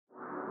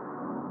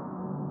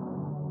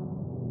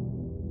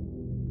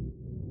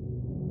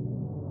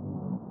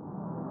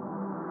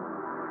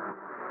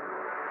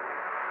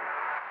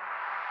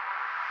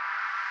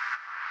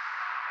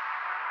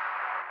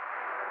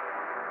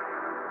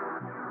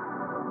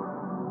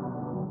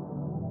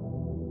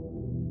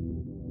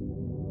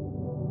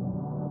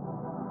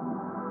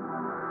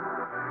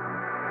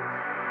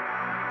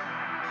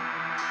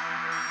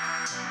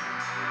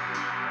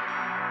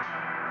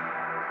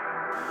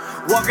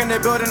Walk in the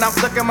building, I'm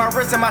flicking my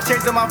wrist and my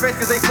shades on my face,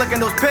 cause they flicking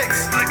those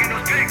pics.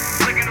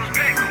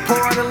 Pour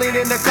on the lean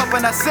in the cup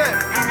and I sip.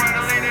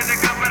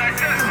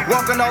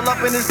 Walking all up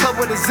in this club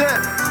with a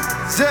zip.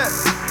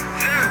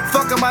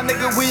 Fucking my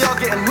nigga, we all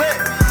getting lit.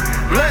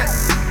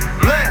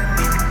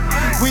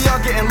 We all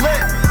getting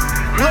lit.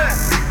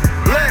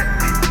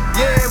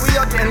 Yeah, we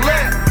all getting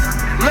lit.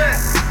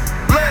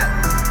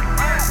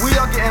 We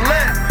all getting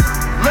lit.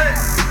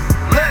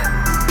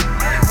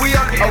 We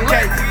all getting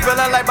lit.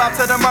 Feeling like Bob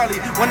to the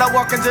Marley when I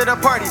walk into the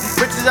party.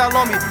 Bitches all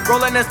on me,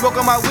 rolling and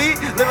smoking my weed,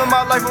 living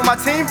my life with my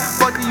team.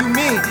 Fuck do you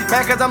mean?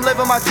 Man, cause I'm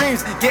living my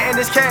dreams, getting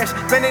this cash,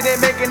 spending it,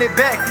 making it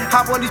back.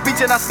 Hop on these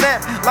beaches and I snap,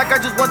 like I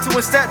just went 2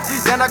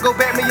 steps. Then I go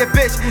back me a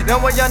bitch,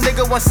 then one young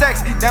nigga want sex.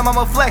 Damn, I'm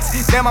a flex,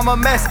 damn, I'm a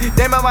mess.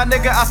 Damn, my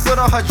nigga, I spit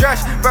on her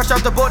dress. Fresh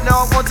off the boat,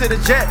 now I'm onto the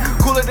jet.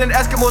 Cooler than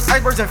Eskimos,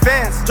 icebergs, and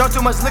fans. Drunk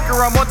too much liquor,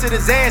 I'm onto the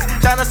Zans.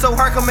 Shining so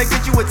hard, come and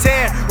get you a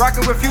tan.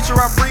 Rockin' with Future,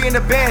 I'm free in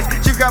the bands.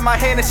 She grabbed my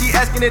hand and she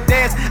asking to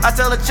dance. I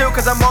tell her chill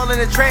cause I'm all in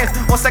a trance.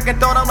 On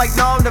second thought I'm like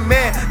no I'm the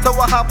man. So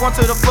I hop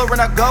onto the floor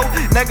and I go.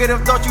 Negative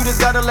thought you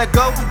just gotta let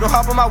go. Don't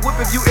hop on my whip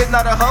if you is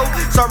not a hoe.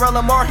 Saw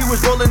Rellamar, he was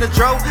rolling the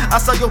dro.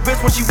 I saw your bitch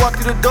when she walked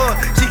through the door.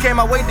 She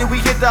came my way, then we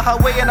hit the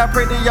highway. And I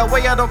pray to your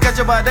way I don't catch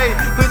her by day.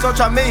 Please don't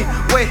try me,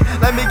 wait,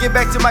 let me get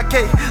back to my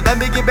cake.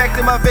 Let me get back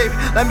to my vape.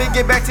 Let me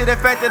get back to the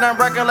fact that I'm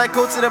rocking like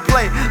coach to the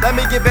play. Let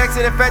me get back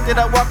to the fact that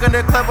I walk in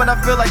the club when I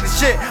feel like the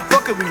shit.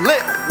 Fuck it, we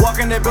lit.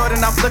 Walk in the building,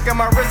 I'm flicking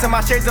my wrist and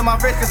my shades on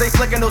my face, cause they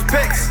flicking those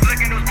pics.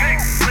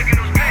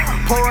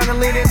 Pour on the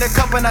lean in the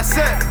cup and I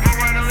sip.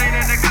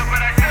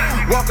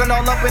 Walking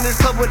all up in this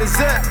club with a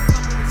zip.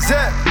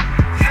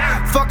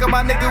 Fucking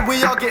my nigga,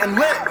 we all getting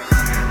lit.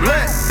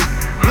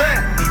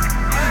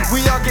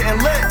 We all getting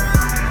lit.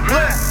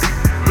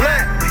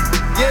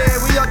 Yeah,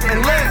 we all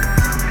getting lit.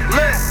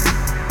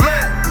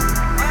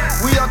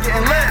 We all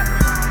getting lit.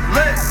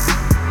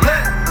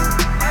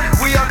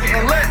 We all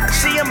getting lit.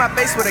 She in my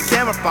face with a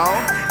camera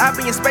phone. I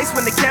be in space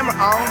when the camera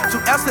on. 2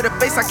 L's to the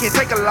face, I can't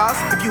take a loss.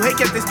 If you hate,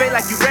 kept this fade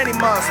like you Randy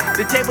Moss.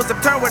 The tables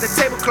have turned with a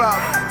tablecloth.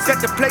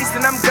 Set the place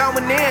and I'm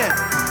going in.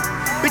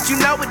 Bitch, you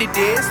know what it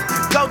is.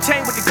 Gold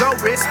chain with the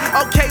gold wrist.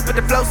 Okay, but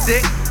the flow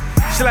sick.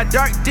 She like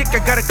dark dick, I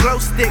got a glow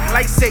stick,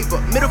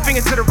 lightsaber. Middle finger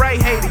to the right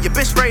hater. Your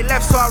bitch right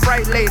left, so I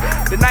right later.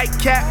 The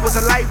nightcap was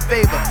a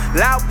lifesaver.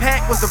 Loud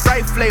pack was the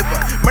right flavor.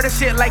 Murder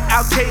shit like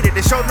Al Qaeda.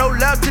 They show no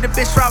love to the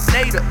bitch Rob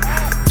Nader.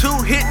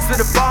 2 hits to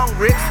the bong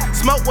rips.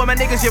 Smoke with my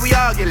niggas, yeah, we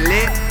all get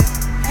lit.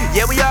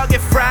 Yeah, we all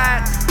get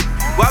fried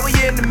while we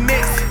in the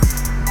mix.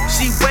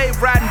 She wave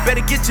riding,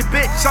 better get your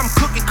bitch. I'm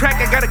cooking crack,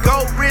 I got a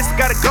gold wrist,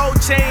 got a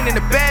gold chain and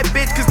a bad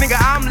bitch, cause nigga,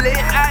 I'm lit.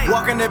 Ay.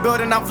 Walk in the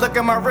building, I'm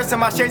flicking my wrist and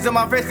my shades on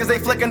my face, cause they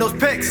flicking those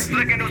pics.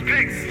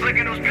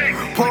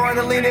 Pour on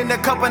the lean in the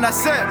cup and I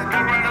sip.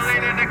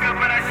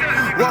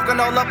 Walking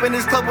all up in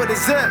this club with a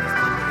zip.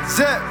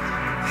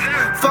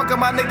 Fucking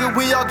my nigga,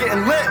 we all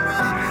getting lit.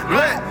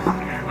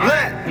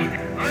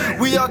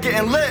 We all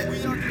getting lit.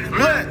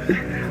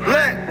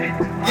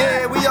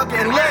 Yeah, we all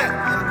getting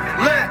lit.